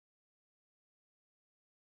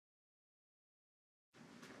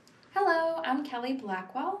Hello, I'm Kellie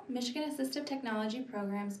Blackwell, Michigan Assistive Technology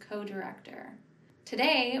Program's co-director.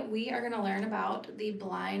 Today, we are going to learn about the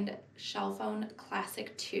BlindShell Phone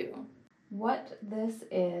Classic 2. What this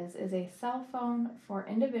is a cell phone for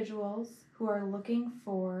individuals who are looking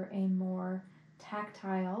for a more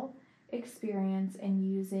tactile experience in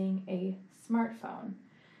using a smartphone.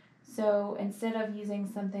 So instead of using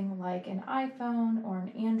something like an iPhone or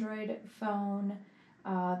an Android phone,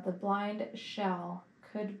 the BlindShell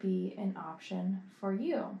could be an option for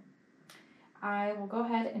you. I will go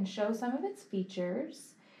ahead and show some of its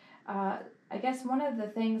features. I guess one of the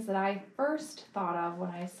things that I first thought of when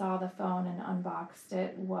I saw the phone and unboxed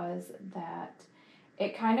it was that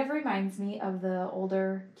it kind of reminds me of the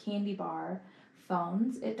older candy bar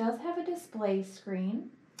phones. It does have a display screen,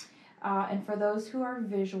 and for those who are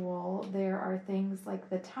visual, there are things like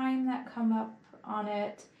the time that come up on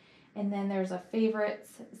it, and then there's a favorites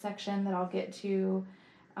section that I'll get to.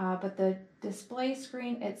 But the display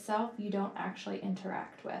screen itself you don't actually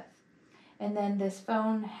interact with. And then this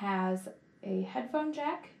phone has a headphone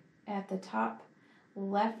jack at the top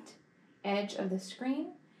left edge of the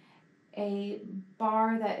screen, a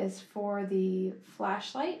bar that is for the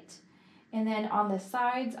flashlight, and then on the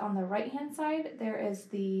sides, on the right hand side, there is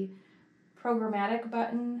the programmatic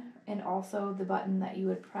button and also the button that you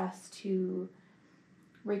would press to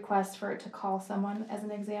request for it to call someone, as an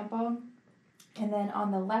example. And then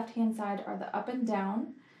on the left-hand side are the up and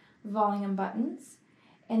down volume buttons.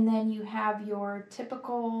 And then you have your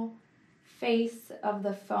typical face of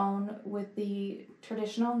the phone with the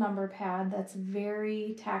traditional number pad that's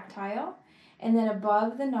very tactile. And then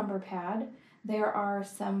above the number pad, there are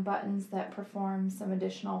some buttons that perform some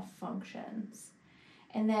additional functions.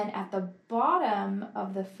 And then at the bottom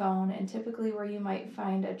of the phone, and typically where you might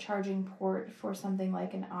find a charging port for something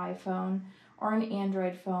like an iPhone or an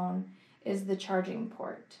Android phone, is the charging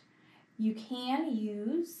port. You can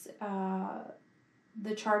use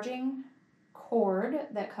the charging cord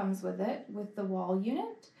that comes with it with the wall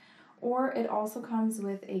unit, or it also comes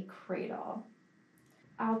with a cradle.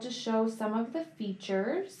 I'll just show some of the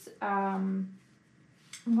features. I'm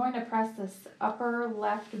going to press this upper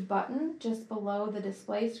left button just below the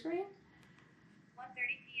display screen. 1:30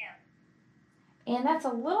 p.m. And that's a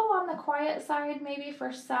little on the quiet side maybe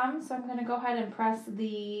for some, so I'm going to go ahead and press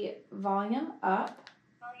the volume up.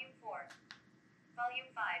 Volume 4, Volume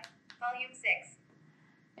 5, Volume 6.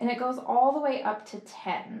 And it goes all the way up to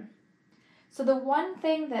 10. So the one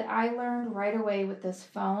thing that I learned right away with this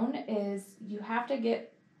phone is you have to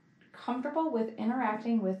get comfortable with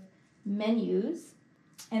interacting with menus.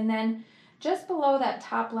 And then just below that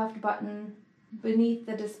top left button beneath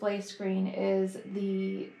the display screen is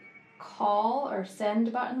the call or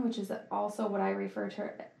send button, which is also what I refer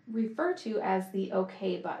to as the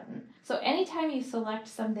OK button. So anytime you select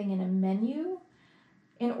something in a menu,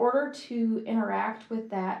 in order to interact with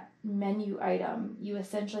that menu item, you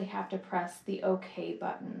essentially have to press the OK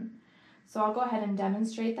button. So I'll go ahead and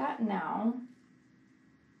demonstrate that now.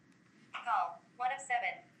 Call 1 of 7.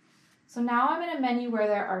 So now I'm in a menu where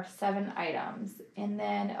there are 7 items, and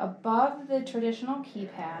then above the traditional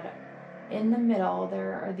keypad, in the middle,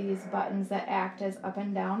 there are these buttons that act as up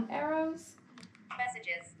and down arrows.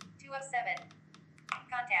 Messages 2 of 7.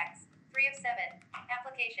 Contacts 3 of 7.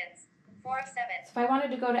 Applications 4 of 7. So if I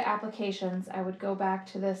wanted to go to applications, I would go back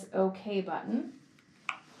to this OK button.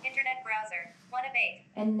 Internet browser 1 of 8.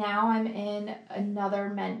 And now I'm in another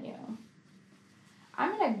menu.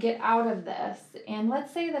 I'm going to get out of this, and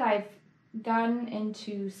let's say that I've gotten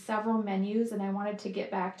into several menus and I wanted to get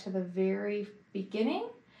back to the very beginning.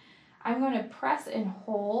 I'm going to press and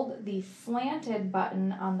hold the slanted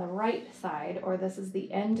button on the right side, or this is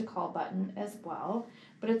the end call button as well,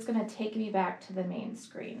 but it's going to take me back to the main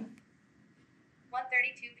screen.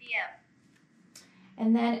 1:32 p.m.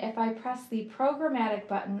 And then if I press the programmatic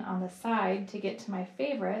button on the side to get to my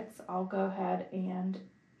favorites, I'll go ahead and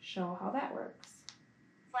show how that works.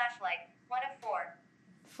 Flashlight 1 of 4.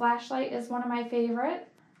 Flashlight is one of my favorite.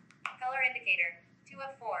 Color indicator 2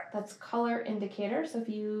 of 4. That's color indicator, so if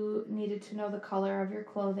you needed to know the color of your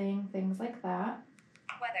clothing, things like that.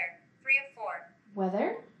 Weather 3 of 4.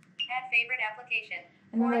 Weather. Add favorite application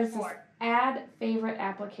And then 4 of there's this 4. add favorite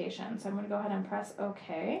application. So I'm going to go ahead and press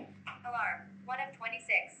OK. Alarm 1 of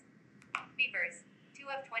 26. Beepers 2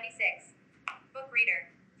 of 26. Book reader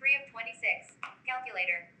 3 of 26.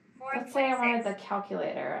 Calculator 4 of 26. Let's say I wanted the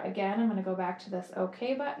calculator. Again, I'm going to go back to this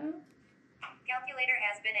OK button. Calculator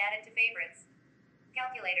has been added to favorites.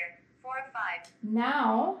 Calculator 4 of 5.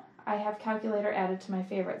 Now I have calculator added to my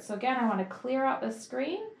favorites. So again, I want to clear out the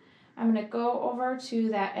screen. I'm going to go over to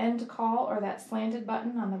that end call or that slanted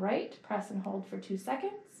button on the right, press and hold for 2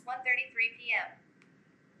 seconds. 1:33 p.m.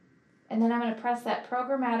 And then I'm going to press that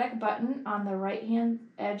programmatic button on the right-hand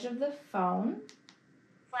edge of the phone.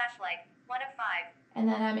 Flashlight, 1 of 5. And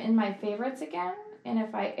then I'm in my favorites again. And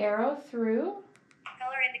if I arrow through,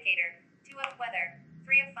 Color indicator, 2 of weather,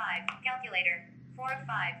 3 of 5. Calculator, 4 of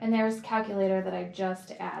 5. and there's calculator that I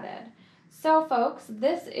just added. So folks,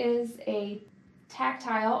 this is a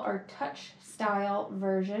tactile or touch style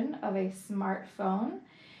version of a smartphone.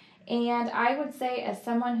 And I would say, as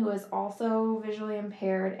someone who is also visually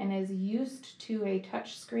impaired and is used to a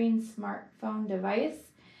touchscreen smartphone device,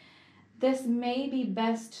 this may be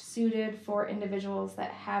best suited for individuals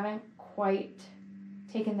that haven't quite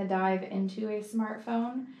taken the dive into a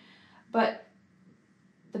smartphone. But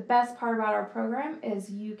the best part about our program is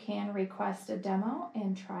you can request a demo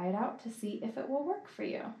and try it out to see if it will work for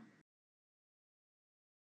you.